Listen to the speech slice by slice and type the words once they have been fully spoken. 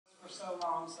so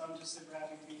long, so I'm just super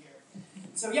happy to be here.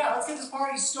 So yeah, let's get this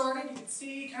party started. You can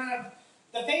see kind of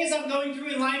the phase I'm going through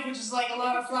in life, which is like a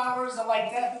lot of flowers and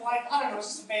like death and life. I don't know, it's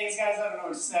just a phase, guys. I don't know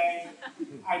what to say.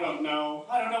 I don't know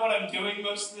what I'm doing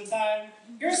most of the time.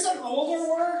 Here's some older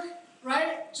work,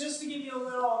 right? Just to give you a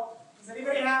little. Does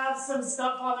anybody have some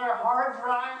stuff on their hard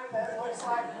drive that looks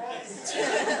like this?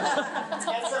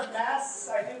 It's a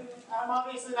mess. I'm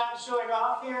obviously not showing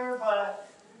off here, but,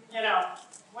 you know,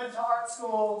 went to art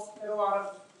school, did a lot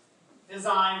of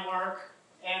design work,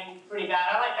 and pretty bad.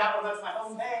 I like that one, that's my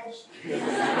home page. Look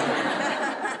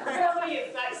at how many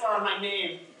effects are on my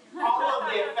name. All of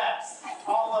the effects,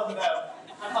 all of them.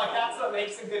 I'm like, that's what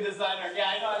makes a good designer.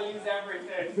 Yeah, I know how to use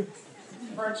everything.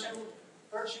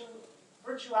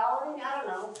 Virtuality? I don't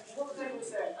know. What was I going to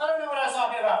say? I don't know what I was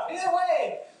talking about. Either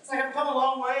way, it's like I've come a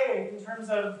long way in terms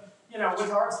of, you know,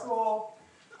 with art school.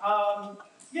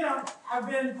 You know, I've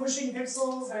been pushing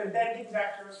pixels and bending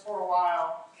vectors for a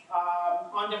while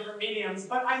on different mediums.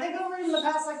 But I think over in the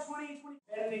past like 20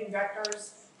 bending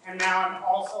vectors, and now I'm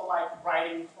also like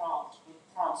writing prompts,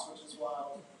 which is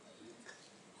wild.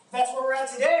 That's where we're at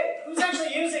today.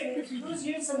 Who's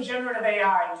used some generative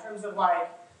AI in terms of like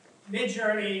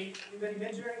Mid-Journey? Anybody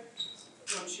Mid-Journey?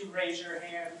 Don't you raise your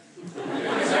hand.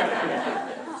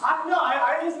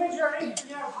 I use Mid-Journey,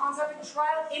 you know, concept and try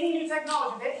out any new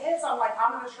technology. If it hits, I'm like,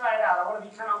 I'm going to try it out. I want to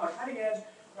be kind of on the cutting edge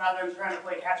rather than trying to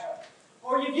play catch up.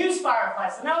 Or you've used Firefly,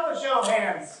 so now let's show of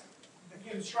hands if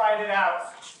you've tried it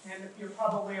out and if you're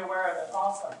probably aware of it.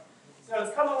 Awesome. So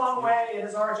it's come a long way. It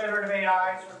is our generative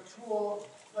AI sort of tool,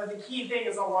 but the key thing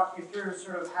is I'll walk you through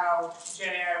sort of how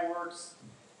Gen AI works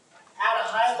at a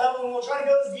high level, and we'll try to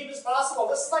go as deep as possible.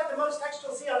 This is like the most text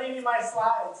you'll see on any of my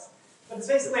slides. But it's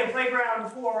basically a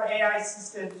playground for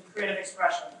AI-assisted creative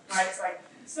expression, right? It's like,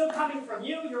 still coming from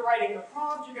you, you're writing a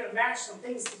prompt, you're going to match some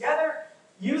things together,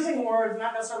 using words,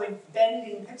 not necessarily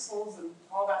bending pixels and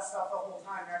all that stuff the whole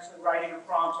time. You're actually writing a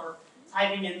prompt or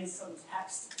typing in some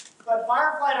text. But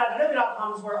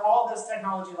Firefly.adobe.com is where all this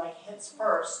technology like hits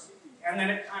first, and then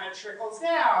it kind of trickles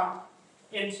down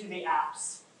into the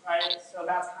apps. Right? So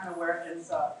that's kind of where it ends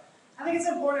up. I think it's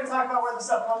important to talk about where the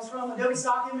stuff comes from. Adobe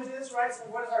stock images, right? So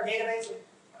what is our database?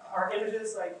 Our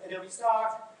images, like Adobe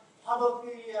stock, public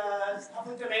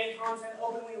domain content,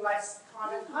 openly licensed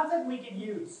content we could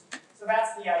use. So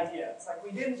that's the idea. It's like we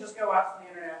didn't just go out to the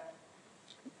internet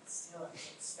and steal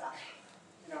stuff.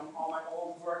 You know, all my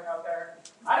old work out there.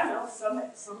 I don't know,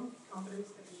 some companies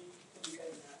could be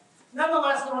saying that.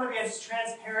 Nonetheless, I want to be as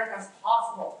transparent as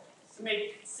possible to make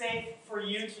it safe for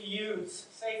you to use,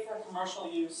 safe for commercial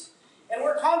use. And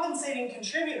we're compensating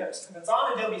contributors. If it's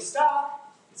on Adobe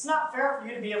stock, it's not fair for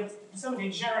you to be able to somebody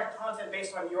generate content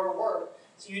based on your work.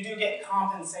 So you do get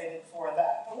compensated for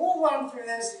that. But we'll run through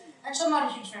this. Actually, I'm not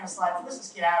a huge fan of slides. Let's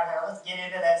just get out of there. Let's get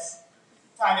into this.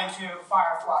 Dive into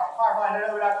Firefly.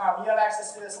 Firefly.adobe.com. You have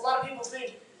access to this. A lot of people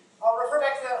think, I'll refer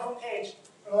back to that homepage,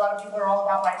 but a lot of people are all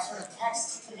about like sort of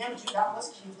text to image. That was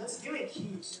cute. Let's do it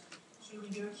cute. Should we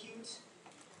do a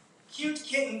cute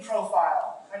kitten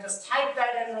profile? I just typed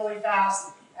that in really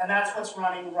fast, and that's what's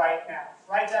running right now.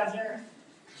 Right down here.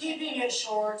 Keeping it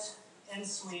short and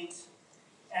sweet,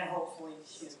 and hopefully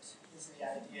cute is the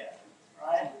idea,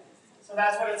 right? So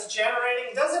that's what it's generating.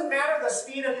 It doesn't matter the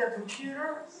speed of your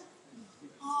computer.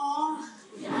 Aww.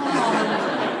 Aww.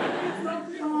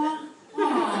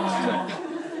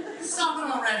 Aww. Stop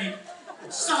it already.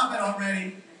 Stop it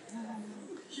already.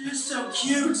 You're so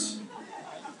cute.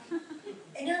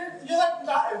 And you're like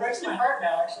not, it breaks my heart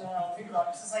now, actually, when I think about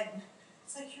it. It's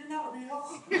like you're not real.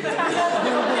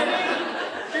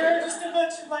 You're just a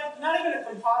bunch of like, not even a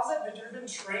composite, but you've been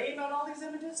trained on all these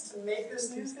images to make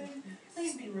this new thing.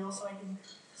 Please be real so I can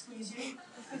squeeze you.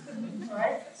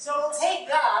 Alright? So we'll take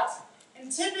that,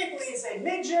 and typically say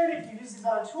Mid-Journey, if you use these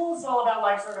other tools, it's all about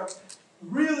like sort of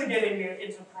really getting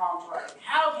into prompt writing.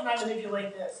 How can I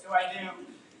manipulate this? Do I do,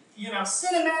 you know,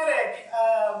 cinematic,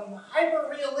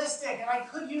 hyper-realistic, and I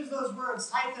could use those words,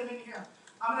 type them in here.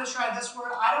 I'm going to try this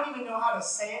word. I don't even know how to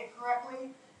say it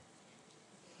correctly.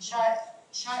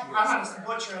 I'm not just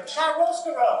butcher it.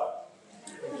 Chiaroscuro.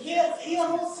 What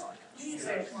do you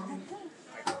say it for me?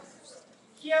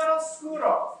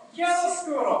 Chiaroscuro.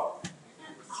 Chiaroscuro.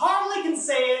 Hardly can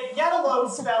say it, yet alone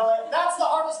spell it. That's the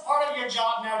hardest part of your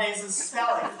job nowadays is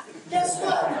spelling. Guess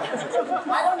what?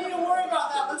 I don't need to worry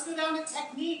about that. Let's go down to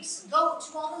techniques. Go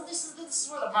to all this. This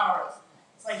is where the power is.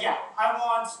 It's like, yeah, I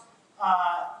want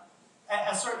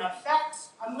a certain effect.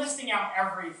 I'm listing out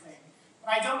everything.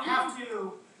 But I don't have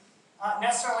to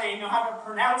necessarily know how to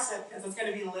pronounce it because it's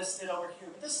going to be listed over here.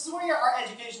 But this is where our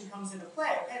education comes into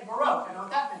play. Okay, Baroque, I know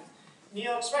what that means.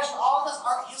 neo-expression, all this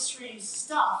art history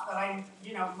stuff that I,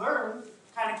 learned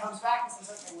kind of comes back and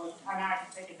says, okay, well, now I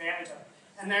can take advantage of it.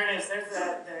 And there it is. There's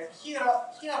the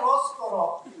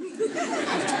chiaroscuro.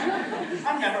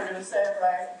 I'm never going to say it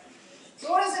right. So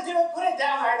what does it do? It put it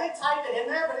down there. I did type it in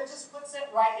there, but it just puts it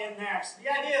right in there. So the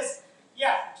idea is,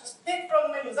 yeah, just pick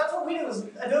from the menus. That's what we do is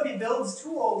Adobe builds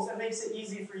tools and makes it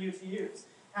easy for you to use.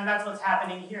 And that's what's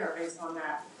happening here based on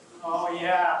that. Oh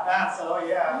yeah, that's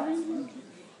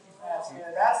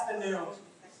good.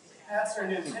 That's her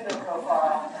new Tinder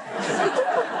profile.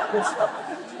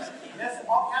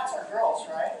 All cats are girls,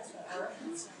 right?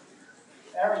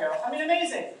 There we go. I mean,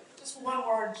 amazing. Just one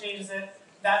word changes it.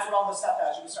 That's what all this stuff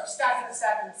does. You can start stacking it,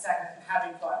 and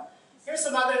having fun. Here's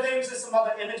some other things. There's some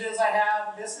other images I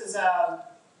have. This is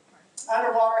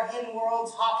underwater, hidden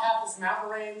worlds, top half is mountain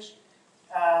range,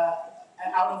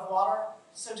 and out of water.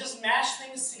 So just mash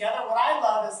things together. What I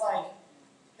love is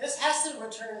this has to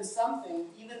return something,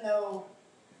 even though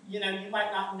you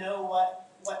might not know what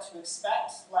to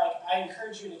expect. I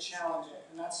encourage you to challenge it,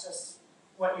 and that's just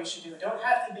what you should do. It don't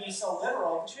have to be so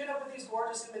literal, but you end up with these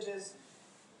gorgeous images,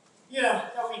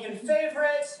 that we can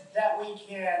favorite, that we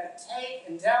can take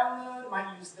and download.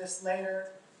 Might use this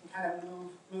later and kind of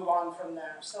move on from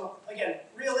there. So again,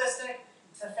 realistic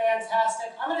to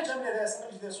fantastic. I'm going to jump into this. I'm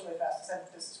going to do this really fast because I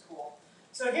think this is cool.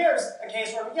 So here's a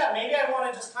case where, maybe I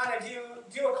want to just kind of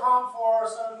do a comp for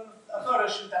a photo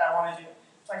shoot that I want to do.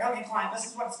 It's like, okay, client, this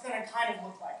is what it's going to kind of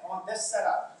look like. I want this set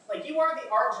up. You are the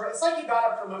art director. It's like you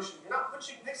got a promotion. You're not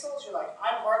pushing pixels. You're like,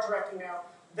 I'm art directing now.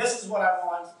 This is what I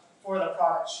want for the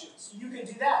product shoot. So you can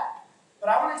do that. But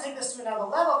I want to take this to another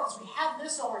level because we have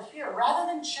this over here. Rather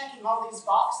than checking all these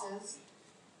boxes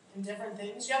and different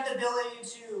things, you have the ability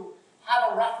to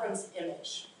have a reference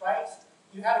image, right?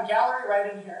 You have a gallery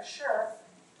right in here. Sure,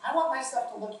 I want my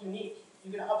stuff to look unique.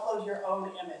 You can upload your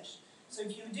own image. So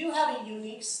if you do have a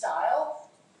unique style,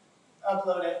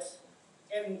 upload it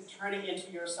and turn it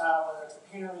into your style, whether it's a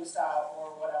painterly style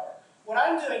or whatever. What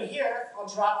I'm doing here, I'll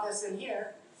drop this in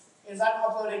here, is I'm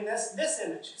uploading this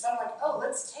image. Because I'm like, oh,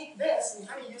 let's take this and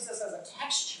kind of use this as a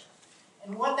texture.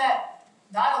 And what that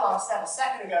dialogue said a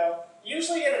second ago, you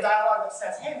usually get a dialogue that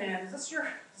says, hey man, do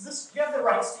you have the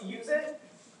rights to use it?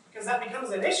 Because that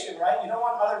becomes an issue, right? You don't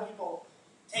want other people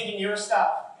taking your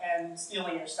stuff and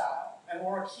stealing your style. And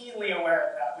we're keenly aware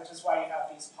of that, which is why you have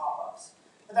these pop-ups.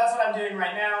 But that's what I'm doing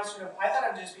right now. I thought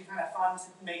it would just be kind of fun to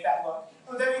make that look.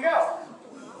 Oh, there you go.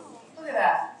 Look at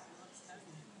that.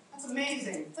 That's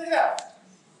amazing. Look at that.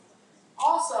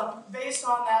 Awesome, based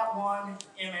on that one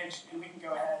image, and we can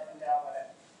go ahead and download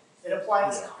it. It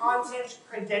applies content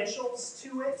credentials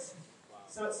to it.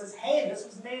 So it says, hey, this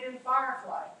was made in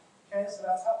Firefly. Okay, so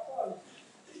that's how it flows.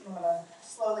 I'm going to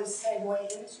slowly segue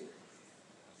into it.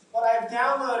 But I've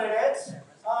downloaded it.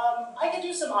 I can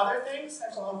do some other things.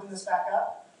 Actually, I'll open this back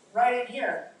up. Right in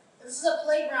here. This is a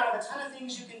playground of a ton of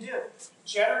things you can do.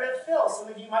 Generative fill. Some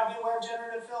of you might be aware of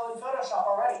generative fill in Photoshop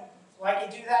already. So I can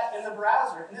do that in the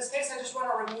browser. In this case, I just want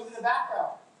to remove the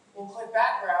background. We'll click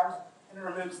background, and it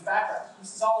removes the background.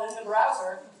 This is all in the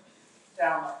browser.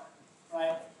 Download.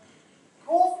 Right?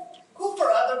 Cool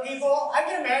for other people. I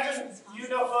can imagine you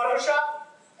know Photoshop,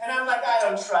 and I'm like, I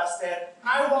don't trust it.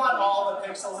 I want all the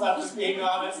pixels, I'm just being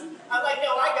honest. I'm like,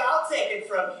 no, I'll take it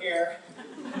from here.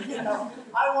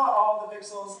 I want all the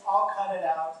pixels, I'll cut it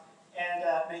out, and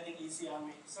make it easy on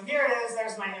me. So here it is,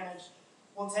 there's my image.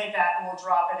 We'll take that and we'll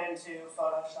drop it into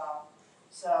Photoshop.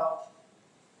 So,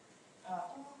 I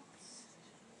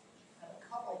have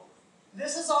a couple.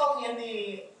 This is all in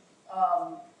the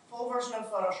full version of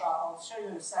Photoshop. I'll show you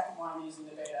in a second why I'm using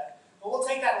the data. But we'll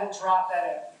take that and we'll drop that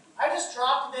in. I just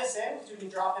dropped this in because you can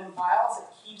drop in files. It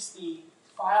keeps the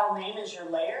file name as your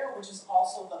layer, which is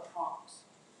also the prompt.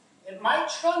 It might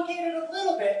truncate it a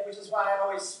little bit, which is why I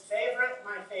always favorite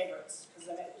my favorites, because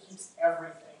then it keeps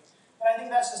everything. But I think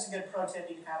that's just a good pro tip.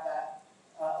 You can have that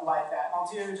like that.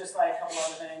 I'll do just like a couple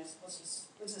other things. Let's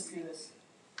just do this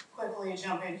quickly.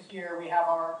 Jump in here. We have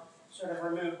our sort of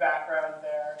remove background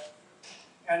there,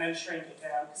 and then shrink it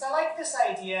down. Because I like this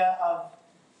idea of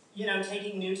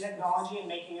taking new technology and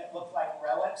making it look like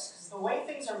relics. Because the way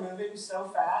things are moving so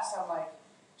fast, I'm like,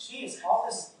 geez, all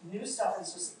this new stuff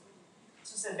is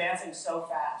just advancing so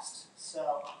fast.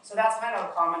 So that's kind of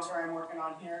a commentary I'm working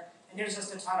on here. And here's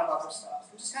just a ton of other stuff.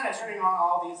 I'm just kind of turning on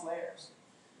all these layers.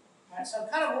 All right, so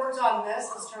I've kind of worked on this.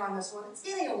 Let's turn on this one. It's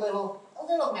getting a little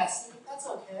messy. That's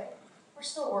okay. We're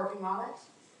still working on it.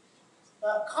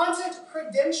 Content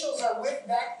credentials are with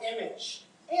that image.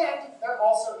 And they're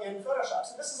also in Photoshop.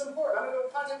 So this is important. I'm going to go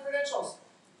with content credentials.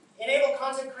 Enable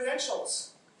content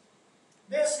credentials.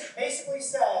 this basically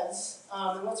says,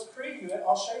 and let's preview it.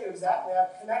 I'll show you exactly.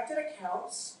 I've connected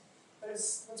accounts, but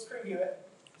let's preview it.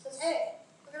 It says, hey,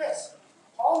 look at this.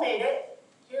 Paul made it.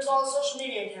 Here's all the social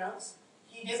media accounts.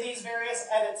 He did these various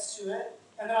edits to it.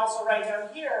 And then also right down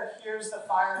here, here's the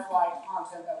Firefly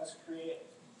content that was created.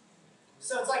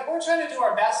 So it's like we're trying to do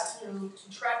our best to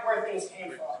track where things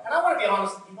came from. And I want to be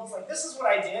honest with people. It's like, this is what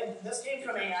I did. This came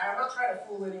from AI. I'm not trying to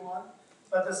fool anyone.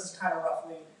 But this is kind of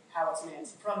roughly how it's made.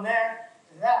 So from there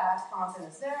to that, content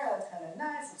is there. That's kind of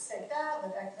nice. Let's take that.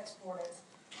 Let's export it,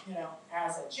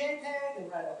 as a JPEG. And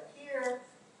right over here,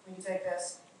 we can take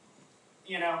this,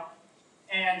 and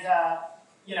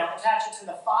attach it to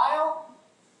the file.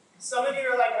 Some of you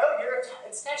are like, oh,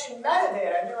 it's attaching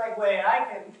metadata. And you're like, wait,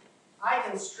 I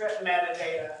can strip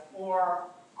metadata. Or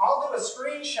I'll do a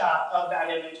screenshot of that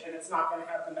image and it's not going to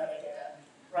have the metadata,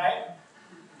 right?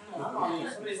 I'm on you.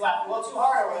 Somebody's laughing a little too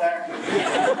hard over there.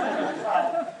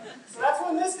 So that's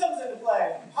when this comes into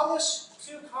play. Publish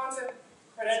 2 content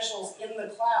credentials in the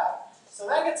cloud. So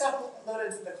that gets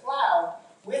uploaded to the cloud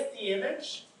with the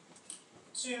image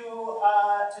to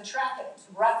track it,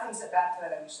 to reference it back to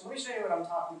that image. So let me show you what I'm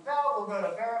talking about. We'll go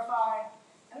to verify.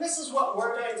 And this is what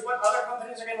we're doing. It's what other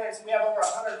companies are getting. So we have over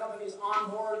 100 companies on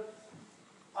board.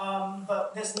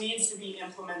 But this needs to be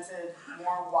implemented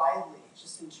more widely,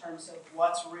 just in terms of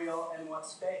what's real and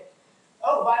what's fake.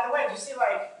 Oh, by the way, do you see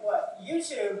what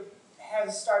YouTube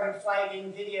has started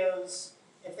flagging videos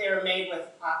if they are made with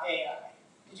AI?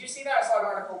 Did you see that? I saw an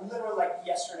article literally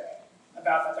yesterday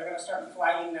about that. They're going to start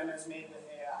flagging them as made with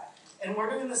AI. And we're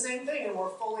doing the same thing, and we're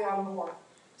fully on board.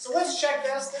 So let's check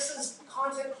this. This is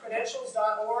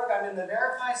contentcredentials.org. I'm in the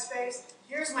verify space.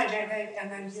 Here's my JPEG,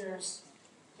 and then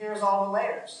here's all the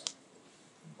layers.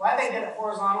 Why they did it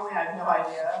horizontally, I have no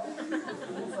idea.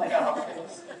 It's like, oh,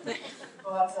 please.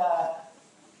 But,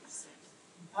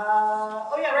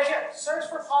 oh yeah, right here. Search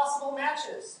for possible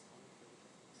matches.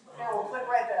 Okay, we'll click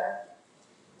right there.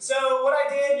 So what I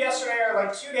did yesterday,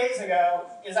 or 2 days ago,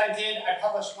 is I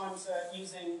published one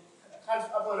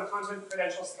uploaded content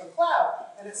credentials to the cloud.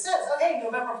 And it says, okay,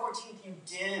 November 14th you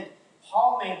did.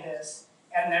 Paul made this,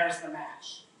 and there's the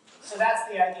match. So that's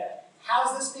the idea.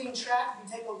 How's this being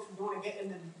tracked? If you want to get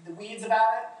into the weeds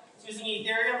about it, it's using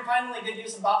Ethereum. Finally, good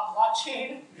use of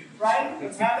blockchain, right?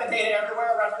 It's having data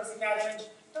everywhere, referencing that image.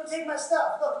 Don't take my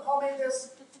stuff. Look, Paul made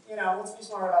this. Let's be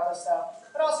smart about this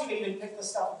stuff. But also, you can even pick this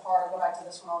stuff apart. I'll go back to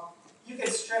this one. You can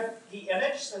strip the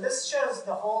image. So this shows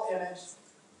the whole image.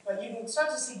 But you can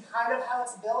start to see kind of how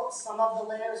it's built, some of the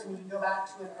layers, and you can go back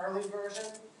to an early version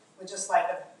with just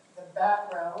the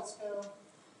background. Let's go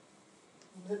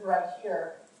right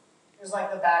here. Here's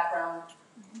the background,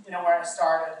 where I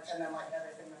started, and then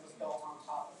everything that was built on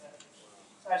top of it.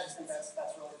 So I just think that's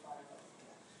really fun.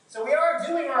 So we are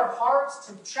doing our part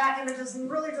to track images and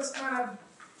really just kind of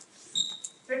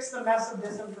fix the mess of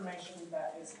disinformation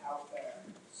that is out there.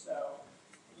 So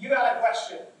you got a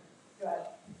question? Go ahead.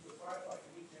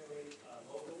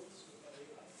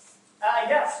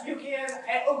 Yes, you can.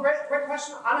 Oh, great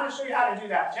question. I'm going to show you how to do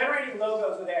that. Generating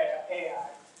logos with AI.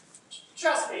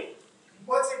 Trust me.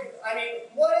 When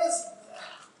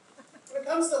it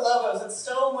comes to logos, it's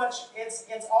so much,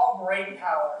 it's all brain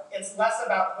power. It's less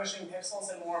about pushing pixels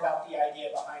and more about the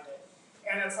idea behind it.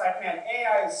 And it's like, man,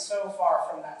 AI is so far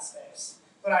from that space.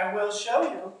 But I will show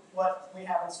you what we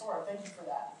have in store. Thank you for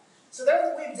that. So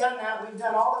there we've done that. We've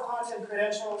done all the content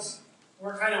credentials.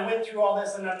 We're kind of went through all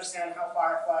this and understand how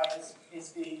Firefly is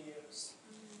being used.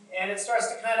 And it starts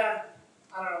to kind of,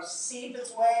 seep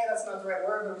its way. That's not the right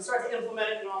word, but we start to implement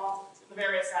it in all the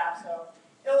various apps. So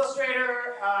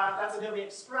Illustrator, that's Adobe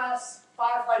Express.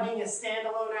 Firefly being a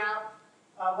standalone app,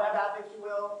 web app, if you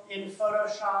will, in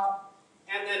Photoshop,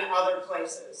 and then other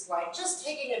places. Just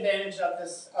taking advantage of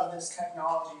this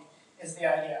technology is the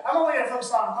idea. I'm only going to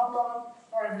focus on a couple of them.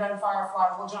 Already done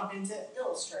Firefly. We'll jump into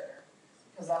Illustrator,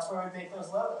 because that's where we make those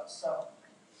logos. So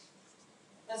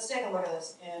let's take a look at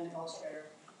this in Illustrator.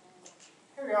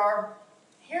 Here we are.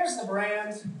 Here's the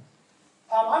brand.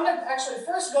 I'm going to actually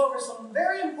first go over some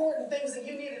very important things that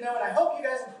you need to know, and I hope you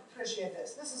guys appreciate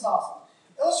this. This is awesome.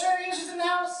 Illustrator users in the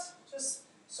house, just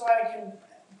so I can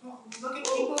look at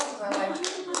people.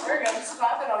 There we go, just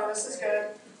clap it over. This is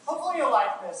good. Hopefully you'll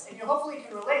like this, and you hopefully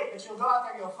can relate, but you'll go out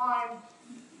there and you'll find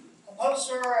a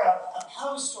poster, a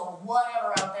post, or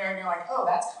whatever out there, and you're like, oh,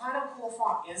 that's kind of cool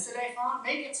font. Is it a font?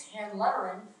 Maybe it's hand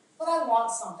lettering, but I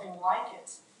want something like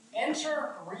it.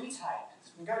 Enter retype.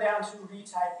 So we go down to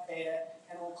retype beta,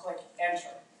 and we'll click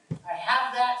enter. I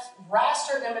have that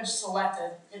raster image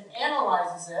selected. It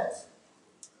analyzes it,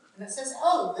 and it says,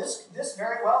 oh, this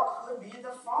very well could be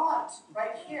the font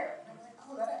right here. And I'm like,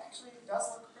 oh, that actually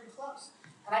does look pretty close.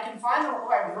 And I can find the,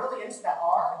 I'm really into that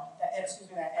R, that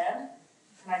N,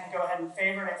 and I can go ahead and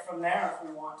favorite it from there if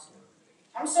we want to.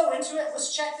 I'm so into it,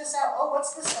 let's check this out. Oh,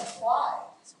 what's this apply?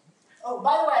 Oh,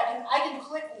 by the way, I can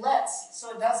click let's,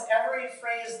 so it does every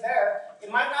phrase there.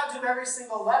 It might not do every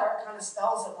single letter, it kind of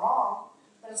spells it wrong,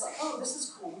 but it's like, oh, this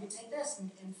is cool. We can take this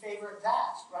and favorite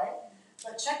that, right?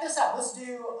 But check this out. Let's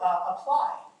do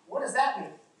apply. What does that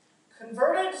mean?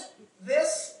 Converted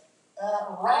this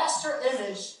raster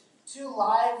image to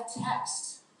live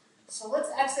text. So let's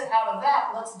exit out of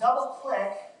that. Let's double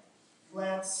click.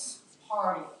 Let's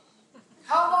party.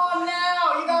 Come on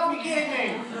now, you gotta be kidding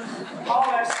me.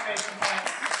 All exclamation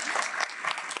points.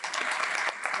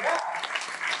 Yeah.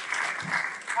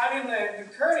 I mean, the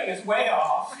kerning is way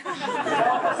off.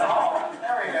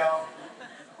 There we go.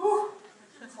 Whew.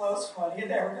 Close one.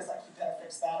 There, we're just like, you better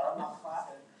fix that or I'm not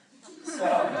clapping. So,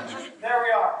 there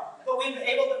we are. But we're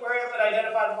able to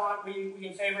identify the font, we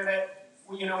can favorite it.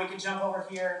 We can jump over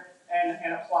here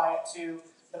and apply it to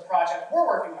the project we're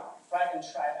working on, right? And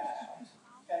try that out.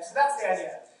 Okay, so that's the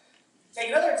idea. Take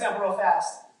another example real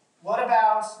fast. What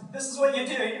about, this is what you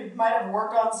do. You might have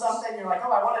worked on something, you're like,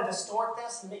 oh, I want to distort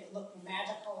this and make it look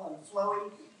magical and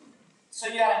flowy. So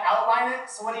you got to outline it.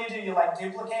 So what do? You like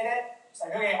duplicate it. It's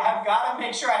like, okay, I've got to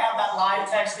make sure I have that live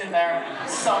text in there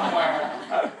somewhere.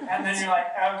 And then you're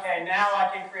like, okay, now I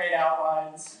can create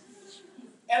outlines.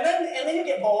 And then you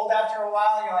get bold after a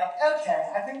while. You're like,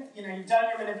 okay, I think you've done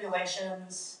your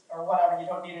manipulations or whatever. You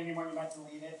don't need it anymore. You might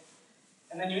delete it.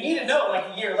 And then you need to know like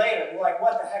a year later. You're like,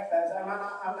 what the heck?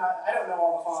 I don't know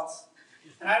all the fonts.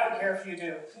 And I don't care if you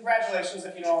do. Congratulations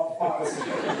if you know all the fonts.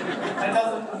 That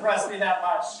doesn't impress me that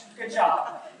much. Good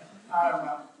job. I don't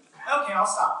know. Okay, I'll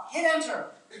stop. Hit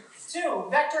enter. 2,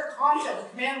 vector content,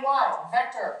 command Y,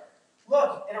 vector.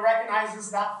 Look, it recognizes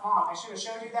that font. I should have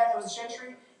showed you that. It was a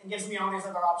Gentry and gives me all these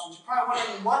other options. You're probably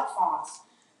wondering what fonts.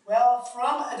 Well,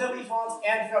 from Adobe fonts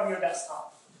and from your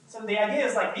desktop. So the idea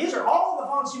is like, these are all the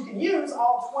fonts you can use,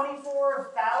 all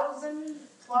 24,000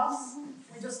 plus.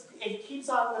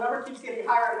 The number keeps getting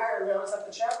higher and higher. We always have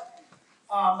to check.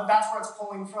 But that's where it's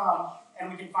pulling from,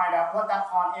 and we can find out what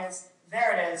that font is.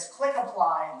 There it is. Click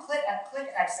apply, click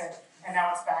exit, and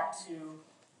now it's back to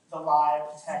the live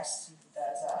text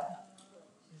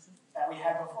that we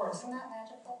had before. Isn't that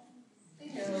magical?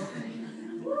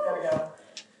 There we go.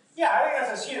 Yeah, I think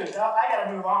that's just huge. I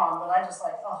gotta move on, but I just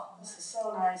like, oh, this is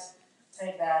so nice.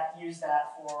 Take that, use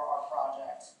that for our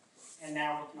project, and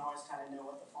now we can always kind of know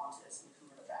what the font is and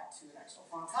convert it back to an actual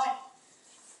font type.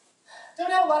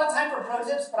 Don't have a lot of time for pro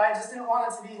tips, but I just didn't want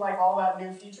it to be like all about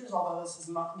new features, although this is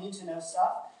need-to-know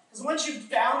stuff. Because once you've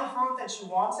found the font that you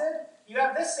wanted, you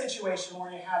have this situation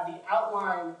where you have the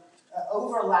outline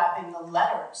overlapping the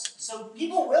letters. So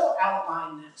people will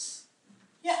outline this.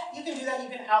 Yeah, you can do that. You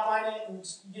can outline it and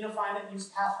unify it, use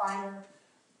Pathfinder.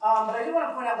 But I do want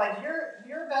to point out, like,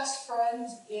 your best friend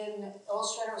in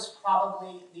Illustrator is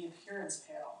probably the appearance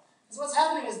panel. Because what's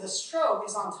happening is the stroke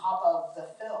is on top of the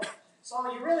fill. So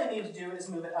all you really need to do is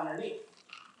move it underneath.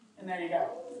 And there you go.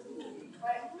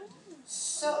 Right?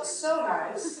 So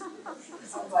nice.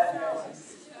 I'm glad you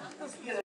guys